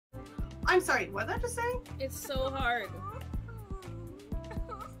I'm sorry, what did I just say? It's so hard.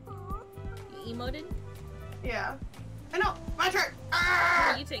 You emoted? Yeah. I know, my turn!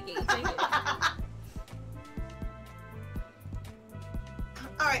 Oh, you take it, you take it.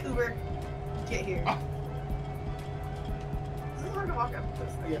 Alright, Uber. Get here. This is hard to walk up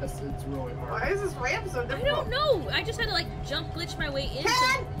this thing. Yes, it's really hard. Why is this ramp so difficult? I don't know. I just had to like jump glitch my way in.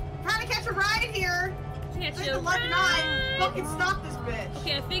 Ken! Trying to catch a ride here! Catch There's a the London Eye! ride. Fucking stop this bitch!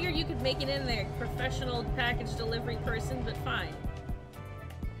 Okay, I figured you could make it in there. Professional package delivery person, but fine.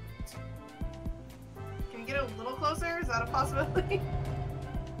 Can you get a little closer? Is that a possibility?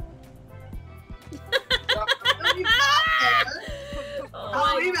 Oh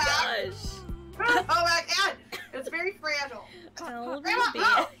I'll my be back. gosh. Oh my god! It's very fragile. I'll be Grandma,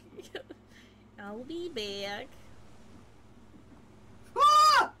 back. I'll be back.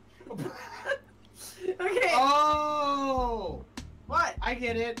 Ah! Okay. Oh! What? I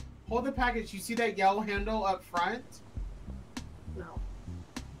get it. Hold the package. You see that yellow handle up front? No.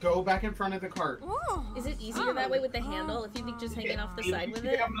 Go back in front of the cart. Is it easier that way with the handle? If you think just hanging off the side with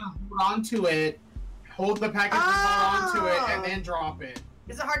it? Hold onto it. Hold the package and hold onto it, and then drop it.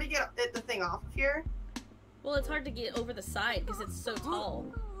 Is it hard to get the thing off of here? Well, it's hard to get over the side because it's so tall.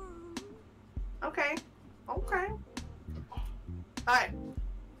 Okay. Okay. Alright.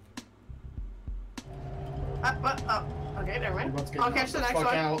 Okay, never mind. I'll catch the next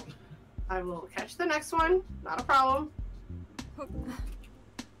one. Out. I will catch the next one. Not a problem. I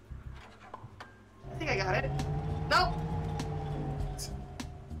think I got it. Nope.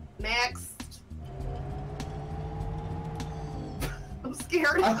 Next. I'm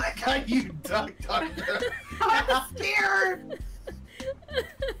scared. I like how you ducked under. I'm scared.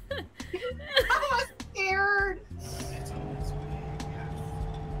 I'm scared.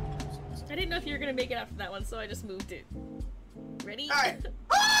 I didn't know if you were gonna make it after that one, so I just moved it. Ready? Alright.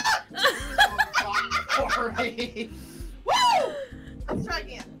 Alright. Woo! Let's try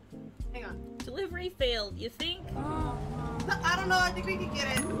again. Hang on. Delivery failed, you think? I don't know, I think we can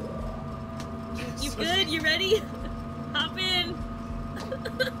get it. You good? You ready? Hop in!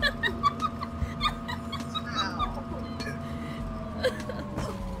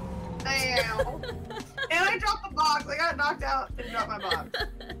 Ow. And I dropped the box. I got knocked out and dropped my box.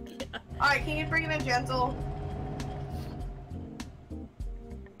 Yeah. Alright, can you bring it in gentle?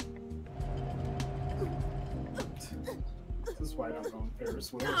 This is why I don't go on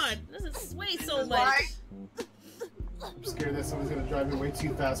Ferris wheels. God, doesn't sway so This is much. why. I'm scared that someone's gonna drive me way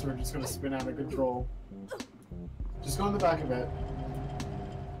too fast. We're just gonna spin out of control. Just go in the back of it.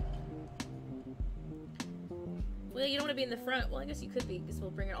 Well, you don't want to be in the front. Well, I guess you could be, because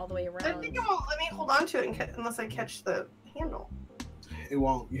we'll bring it all the way I around. think it won't let me hold on to it unless I catch the handle. It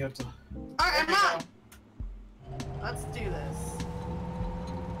won't. You have to. Alright, I'm on! Let's do this.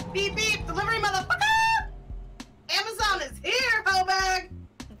 Beep beep! Delivery motherfucker! Amazon is here, hoe bag!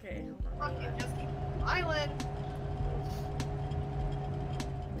 Okay, hold on. Fucking just keep smiling.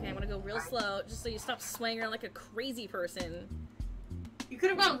 Okay, I'm gonna go real slow, just so you stop swaying around like a crazy person. You could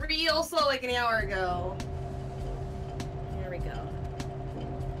have gone real slow like an hour ago. There we go.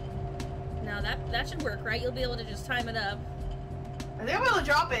 Now that should work, right? You'll be able to just time it up. I think I'm able to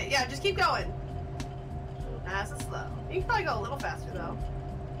drop it. Yeah, just keep going. Nice and slow. You can probably go a little faster though.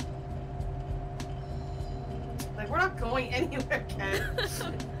 Like we're not going anywhere, Ken.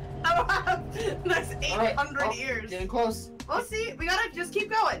 I don't have nice 800 years. Getting close. Let's see. We gotta just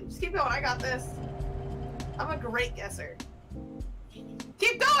keep going. Just keep going. I got this. I'm a great guesser.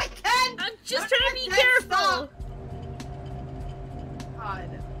 Keep going, Ken! I'm just Don't trying to be Ken, careful! stop. God.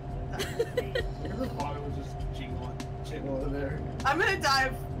 Your body was just jiggling there. I'm gonna die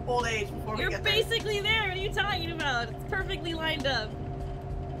of old age before we You're get there. basically there! What are you talking about? It's perfectly lined up.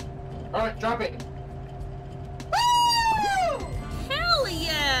 Alright, drop it. Woo! Hell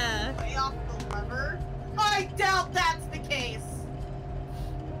yeah! Way off the lever? I doubt that's the case.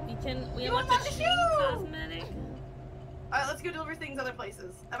 We You want want the the shoe shoe! cosmetic. Alright, let's go deliver things other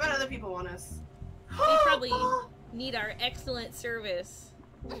places. I bet other people want us. They probably need our excellent service.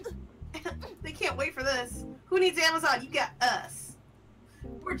 They can't wait for this. Who needs Amazon? You got us.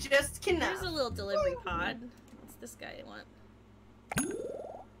 We're just There's enough. a little delivery pod. What's this guy want?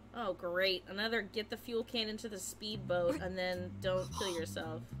 Oh, great. Another get the fuel can into the speedboat and then don't kill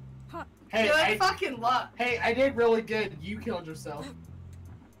yourself. Hey, Good fucking luck. Hey, I did really good. You killed yourself.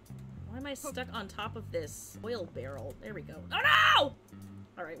 Why am I stuck on top of this oil barrel? There we go. Oh no!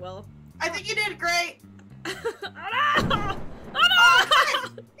 Alright, well. I think you did great. Oh no! Oh Oh,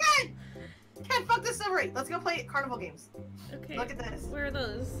 no! Ken! Ken, fuck this summary. Let's go play carnival games. Okay. Look at this. Where are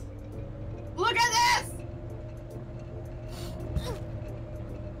those? Look at this!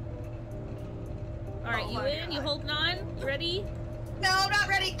 Alright, you in? God. You holding on? You ready? No, I'm not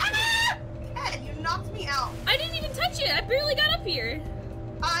ready. Ah! Ken, you knocked me out. I didn't even touch it! I barely got up here!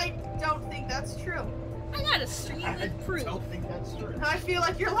 I don't think that's true. I got a stream with proof. I don't think that's true. I feel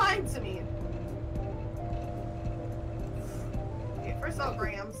like you're lying to me. Okay, first of all,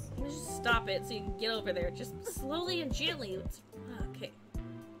 Grams. Let me just stop it so you can get over there. Just slowly and gently. Okay.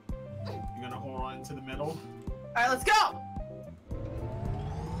 You're gonna hold on to the middle. Alright, let's go!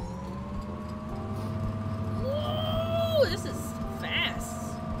 Whoa! This is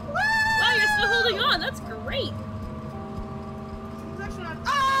fast. Wow, you're still holding on. That's great. It's actually not.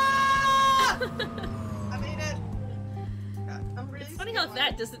 Ah! I made it. God, I'm really It's funny how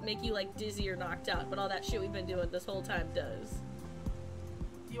that doesn't make you like dizzy or knocked out, but all that shit we've been doing this whole time does.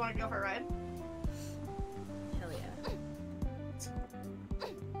 You want to go for a ride? Hell yeah.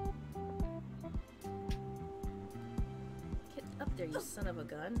 Get up there, you son of a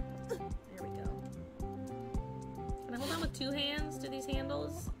gun. There we go. Can I hold on with 2 hands to these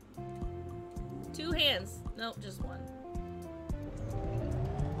handles? 2 hands. Nope, just 1.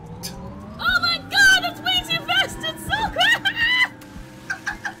 Oh my god, that's way too fast! It's so quick!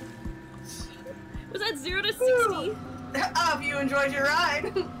 Was that 0 to 60? If you enjoyed your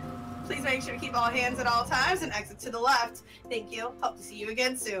ride, please make sure to keep all hands at all times and exit to the left. Thank you. Hope to see you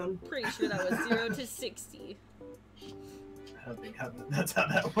again soon. Pretty sure that was 0 to 60. I don't think that's how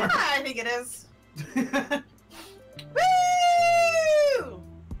that works. I think it is. Woo!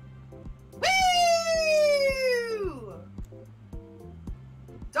 Woo!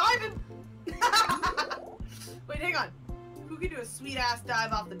 Diving! Wait, hang on. Who could do a sweet ass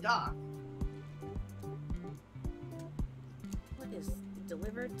dive off the dock? What is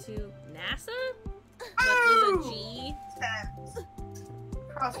delivered to NASA? Oh! With a G? Tense.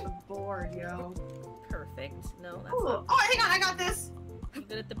 Across the board, yo. Perfect. No, that's Ooh. not. Oh, hang on, I got this. You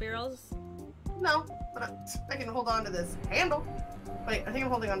good at the barrels? No, but I can hold on to this handle. Wait, I think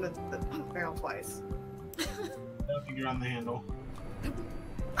I'm holding on to the barrel twice. I don't think you're on the handle.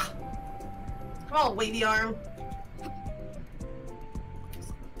 Come on, wavy arm.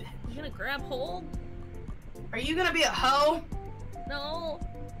 You gonna grab hold? Are you gonna be a hoe? No.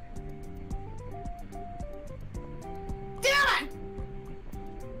 Damn it!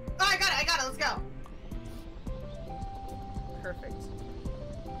 Oh, I got it, let's go. Perfect.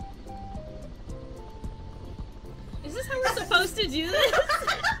 Is this how we're supposed to do this?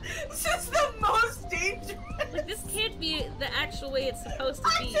 It's just the most dangerous. Like, this can't be the actual way it's supposed to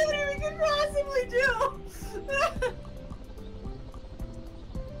I be. can't even possibly do.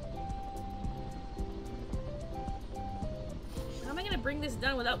 How am I gonna bring this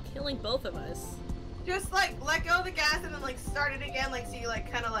done without killing both of us? Just like let go of the gas and then like start it again, like so you like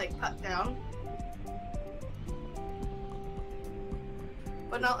kind of like cut down.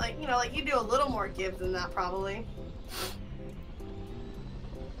 But not like, you know, like you do a little more give than that probably.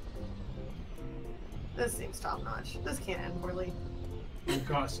 This seems top notch. This can't end poorly. Oh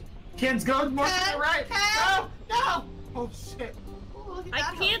gosh. Ken's going more to the right. Ken! No! No! Oh shit. Ooh, look at I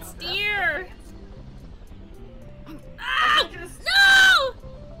that can't helicopter. steer! I'm Ah! just- No!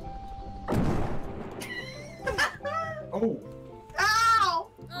 Oh. Ow!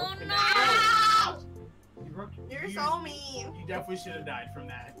 Oh no! Ow! You're So mean. You definitely should have died from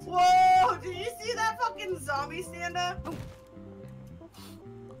that. Whoa! Did you see that fucking zombie stand up?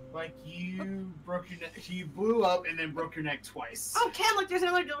 Like you broke your neck. You blew up and then broke your neck twice. Oh, Ken, look, there's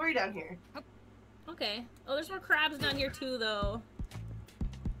another delivery down here. Okay. Oh, there's more crabs down here too, though.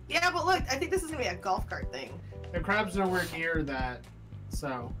 Yeah, but look, I think this is gonna be a golf cart thing. The crab's nowhere near that,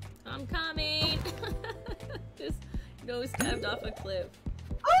 so. I'm coming! Just nose stabbed off a cliff.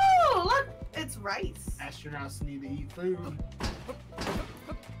 Oh, look! It's rice. Astronauts need to eat food.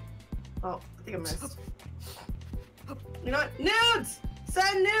 Oh, I think I missed. You know what? Nudes!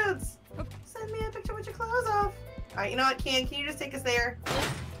 Send nudes! Send me a picture with your clothes off. Alright, you know what, Can you just take us there?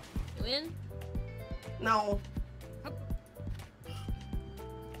 You in? No.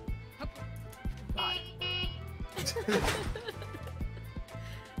 God.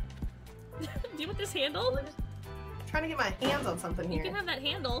 Do you want this handle? I'm trying to get my hands on something You here. can have that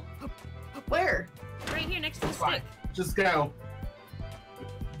handle. Where? Right here next to the Fine. stick. Just go.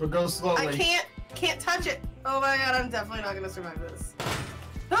 But go slowly. I can't touch it. Oh my god, I'm definitely not gonna survive this.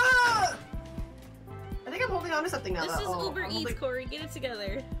 Ah! I think I'm holding on to something now. This though. is Oh, Uber I'm Eats, holding- Corey. Get it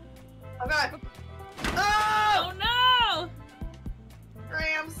together. Oh god. Oh! Oh no!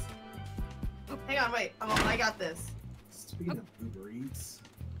 Grams. Hang on, wait. I got this. Speaking of Uber Eats.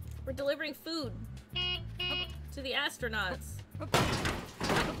 We're delivering food to the astronauts. What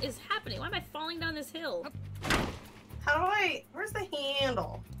is happening? Why am I falling down this hill? How do I? Where's the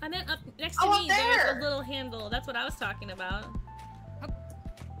handle? I meant up next to Oh, up there. There's a little handle. That's what I was talking about.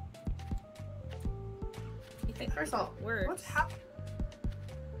 You think First of all, works? what's happening?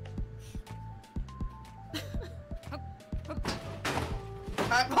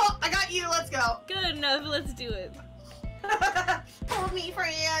 Well, I got you. Let's go. Good enough. Let's do it. Hold me,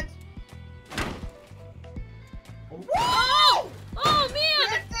 friend. Oh! Oh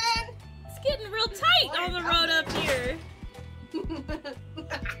man! Listen. It's getting real tight on the road up here.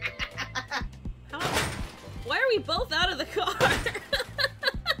 Why are we both out of the car?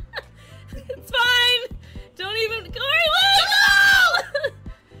 It's fine. Don't even go. No!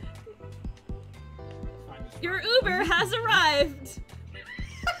 Your Uber has arrived.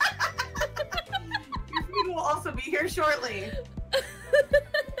 Your food will also be here shortly.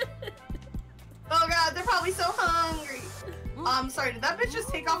 Oh god, they're probably so hungry. Sorry, did that bitch just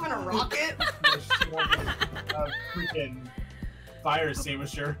take off in a rocket? Freaking fire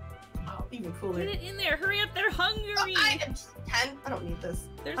extinguisher. Oh, even cooler. Get it in there. Hurry up. They're hungry. Oh, I am 10. I don't need this.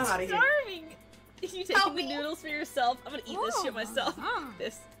 They're I'm outta here. starving. You taking Help the me. noodles for yourself? I'm gonna eat this shit myself.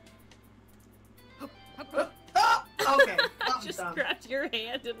 This. Oh, okay. I I'm just done. grabbed your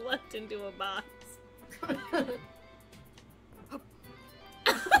hand and left into a box.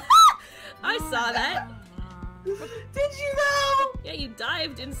 I saw that. Did you though? Yeah, you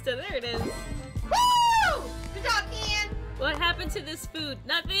dived instead. There it is. Woo! Good job, Ken. What happened to this food?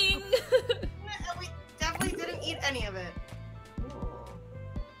 Nothing. We definitely didn't eat any of it. Ooh.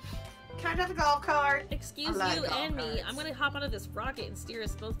 Can I have a golf cart? Excuse I like you golf and me. carts. I'm gonna hop onto this rocket and steer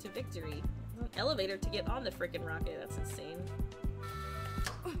us both to victory. There's an elevator to get on the frickin' rocket. That's insane.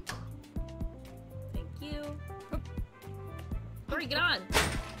 Thank you. Hurry, get on.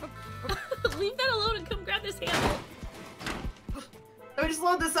 Leave that alone and come grab this handle. Let me just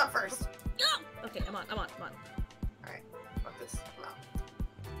load this up first. Oh! Okay, I'm on. Alright, fuck this. Come out.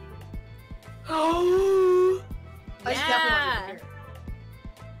 Oh! I just definitely want to go here.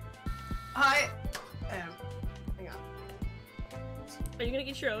 Hi. Hang on. Are you gonna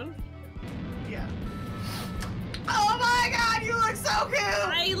get your own? Yeah. Oh my god, you look so cute!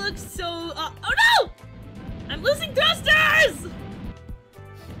 I look so. Oh no! I'm losing thrusters!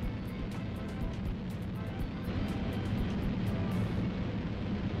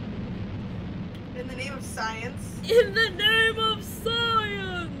 In the name of science. In the name of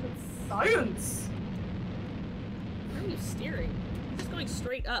science! Science! Where are you steering? You're just going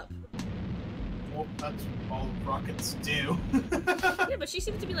straight up. Well, that's all rockets do. Yeah, but she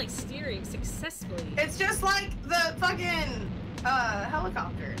seems to be like steering successfully. It's just like the fucking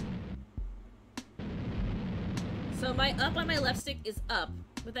helicopter. So my up on my left stick is up,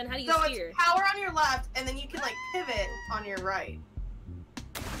 but then how do you So steer? it's power on your left, and then you can like pivot on your right.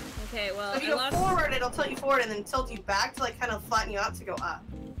 Okay, well, So if you go forward, it'll tilt you forward, and then tilt you back to like kind of flatten you out to go up.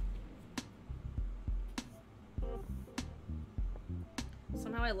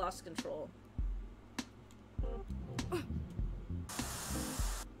 Somehow I lost control.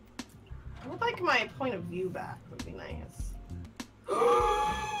 I would like my point of view back. Would be nice.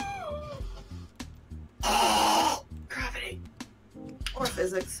 Gravity. Or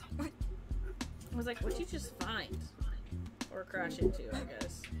physics. I was like, what'd you just find? Or crash into, I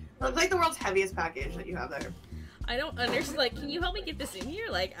guess. Looks like the world's heaviest package that you have there. I don't understand. Like, can you help me get this in here?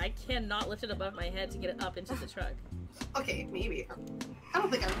 Like, I cannot lift it above my head to get it up into the truck. Okay, maybe. I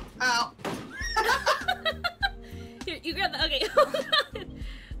don't think I'm. Ow. Here, you grab that. Okay, hold on.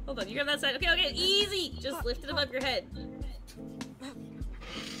 Hold on, you grab that side. Okay, okay, easy. Just lift it above your head.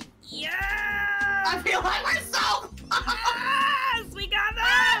 Yeah! I feel like we're so. Yes, we got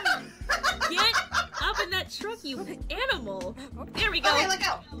them! Get up in that truck, you animal. There we go. Okay, let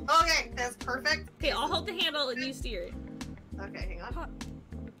go. Okay, that's perfect. Okay, I'll hold the handle and you steer it. Okay, hang on.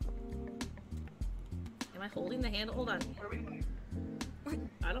 Am I holding the handle? Hold on. Where are we going?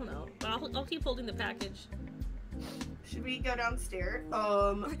 I don't know, but I'll keep holding the package. Should we go downstairs?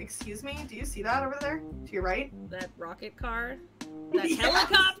 Excuse me? Do you see that over there? To your right? That rocket car? That Yes.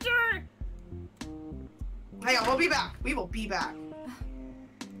 helicopter? Hang on, we'll be back. We will be back.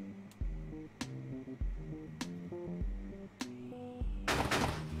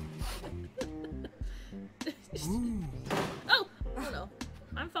 Oh! Oh no.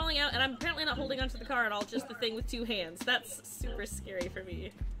 I'm falling out and I'm apparently not holding onto the car at all, just the thing with two hands. That's super scary for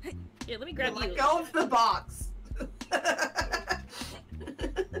me. Yeah, let me grab you. Let go of the box.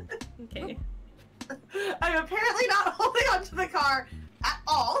 Okay. I'm apparently not holding onto the car at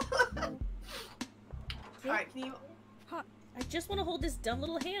all. Alright, can you... I just want to hold this dumb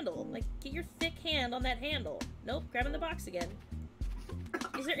little handle. Like, get your thick hand on that handle. Nope, grabbing the box again.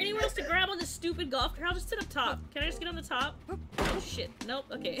 Is there anywhere else to grab on this stupid golf cart? I'll just sit up top. Can I just get on the top? Oh shit. Nope,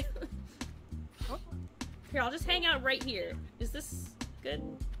 okay. Here, I'll just hang out right here. Is this good?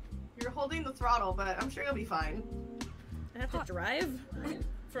 You're holding the throttle, but I'm sure you'll be fine. I have to drive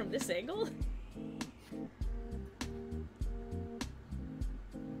from this angle?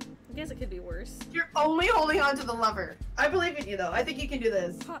 I guess it could be worse. You're only holding on to the lever. I believe in you, though. I think you can do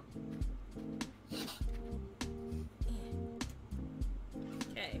this.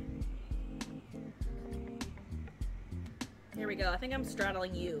 Okay. Here we go. I think I'm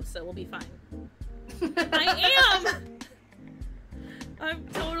straddling you, so we'll be fine. I am! I'm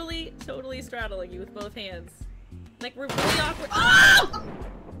totally straddling you with both hands. Like, we're really awkward. Oh!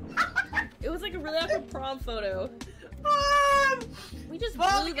 It was like a really awkward prom photo. We just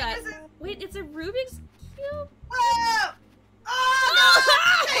blew that. Wait, it's a Rubik's Cube? Oh!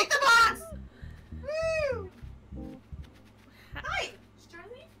 Oh, no! Take the box! Woo! Hi!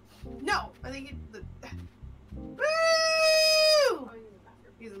 Charlie? No, I think Woo! Oh,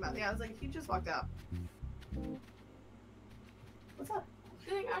 He's in the bathroom. Yeah, I was like, he just walked out. What's up?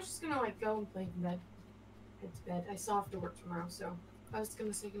 I was just gonna like go and play in bed. Head to bed. I still have to work tomorrow, so I was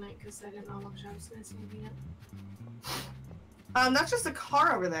gonna say goodnight because I didn't know how much I was gonna say anything yet. That's just a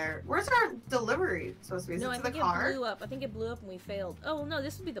car over there. Where's our delivery supposed to be? Is No, it I to think the car? it blew up. I think it blew up and we failed. Oh no,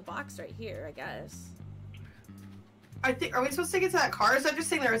 this would be the box right here, I guess. I think. Are we supposed to take it to that car? Or is that just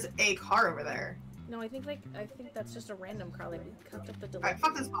saying there's a car over there? No, I think that's just a random car. Like we cuffed up the delivery. Alright,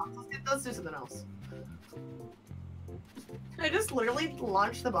 fuck this box. Let's do something else. I just literally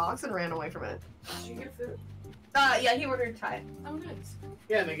launched the box and ran away from it. Did you get food? Yeah, he ordered Thai. Oh, nice.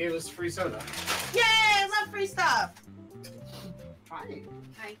 Yeah, they gave us free soda. Yay! I love free stuff! Hi.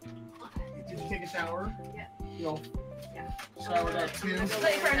 Hi. Did you take a shower? Yeah. No. Yeah. Showered up too? I'm gonna go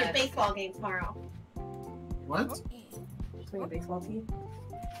Play lay for in a bed. baseball game tomorrow. What? Playing a baseball team?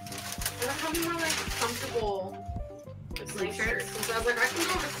 I don't have more like comfortable Sleep shirts? Because I was like, I can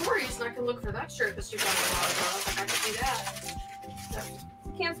go to Corey's and I can look for that shirt that she got a while ago. I was like, I can do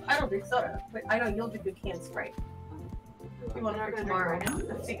that. Cans. I don't drink soda, but I know you'll do good canned Sprite. You want I'm it not for gonna tomorrow? drink right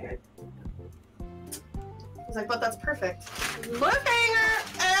now. That's secret. I was like, but that's perfect.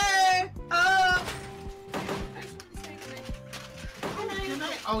 Cliffhanger! Hey! I just want to say goodnight. Good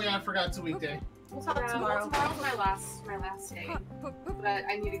night. Oh yeah, I forgot it's a weekday. We'll talk Yeah, tomorrow. well, tomorrow's my last day. But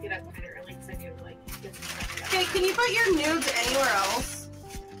I need to get up kind of early because I need to like get some stuff together. Okay, can you put your nudes anywhere else?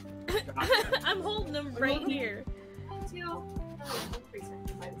 I'm holding them right here. Thank you.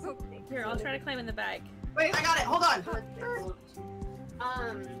 Here, I'll try to climb in the bag. Wait, I got it. Hold on.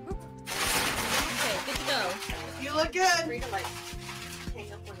 Okay, good to go. You look good. Free to like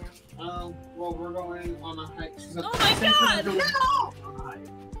hang up on you. Well, we're going on a hike. She's Oh my god! No! On a hike.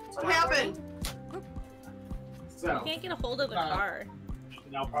 What happened? So, I can't get a hold of the car.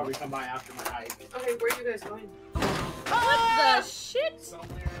 and I'll probably come by after my hike. Okay, where are you guys going? What the shit?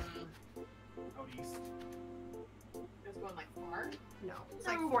 Somewhere out east. You guys going like far? No, it's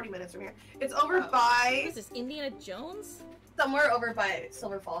like 40 minutes from here. It's over What by is this, Indiana Jones? somewhere over by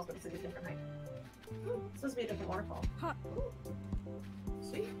Silver Falls, but it's a different hike. It's supposed to be a different waterfall.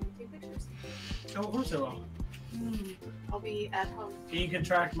 Sweet. Take pictures. Oh, of course I will. I'll be at home. You can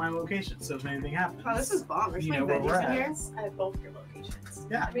track my location, so if anything happens. Oh, this is bomb. There's You my know where veggies we're in at. here. I have both your locations.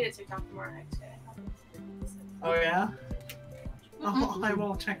 Yeah. I made a TikTok tomorrow night today. Oh yeah. Oh, I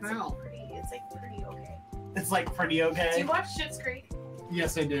will check it It's like out. it's like pretty okay. It's like pretty Do okay. you watch Schitt's Creek?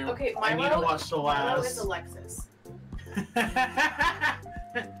 Yes, I do. Okay, I need to Milo. watch the Milo is last. Alexis.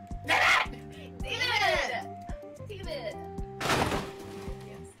 David.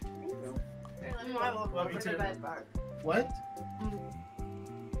 Yes. I love Love you put the too. bed back. What?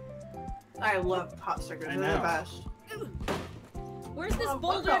 I love pot stickers. I They're the know. best. Where's this Oh,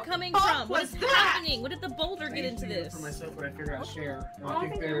 boulder what the coming fuck from? What was is that? happening? What did the boulder get I into usually do it this? For myself, but I figured I'd share. And Oh, I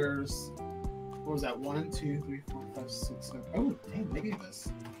think thank you. there's. What was that? 1, 2, 3, 4, 5, 6, 7. Oh, dang, they gave us.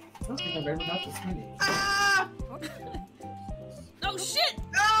 I don't think I've ever got this many. Ah! Oh shit!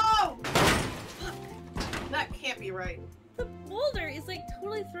 No! That can't be right. The boulder is like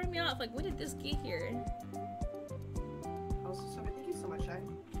totally throwing me off. Like, when did this get here? Oh, so thank you so much, Shai.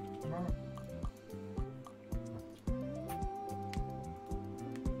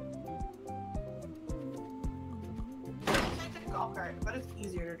 I take a golf cart, but it's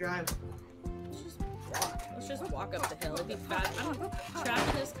easier to drive. Let's just walk up the hill. It'd be bad. I'm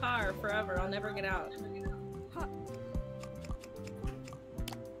trapped in this car forever. I'll never get out. Okay.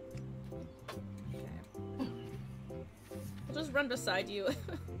 I'll just run beside you.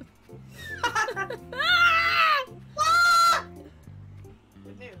 Ah! Ah!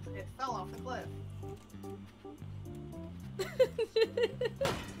 Good news, it fell off the cliff.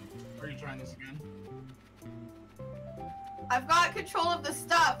 Are you trying this again? I've got control of the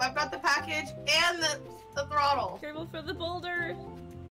stuff. I've got the package package and the throttle. Careful for the boulder.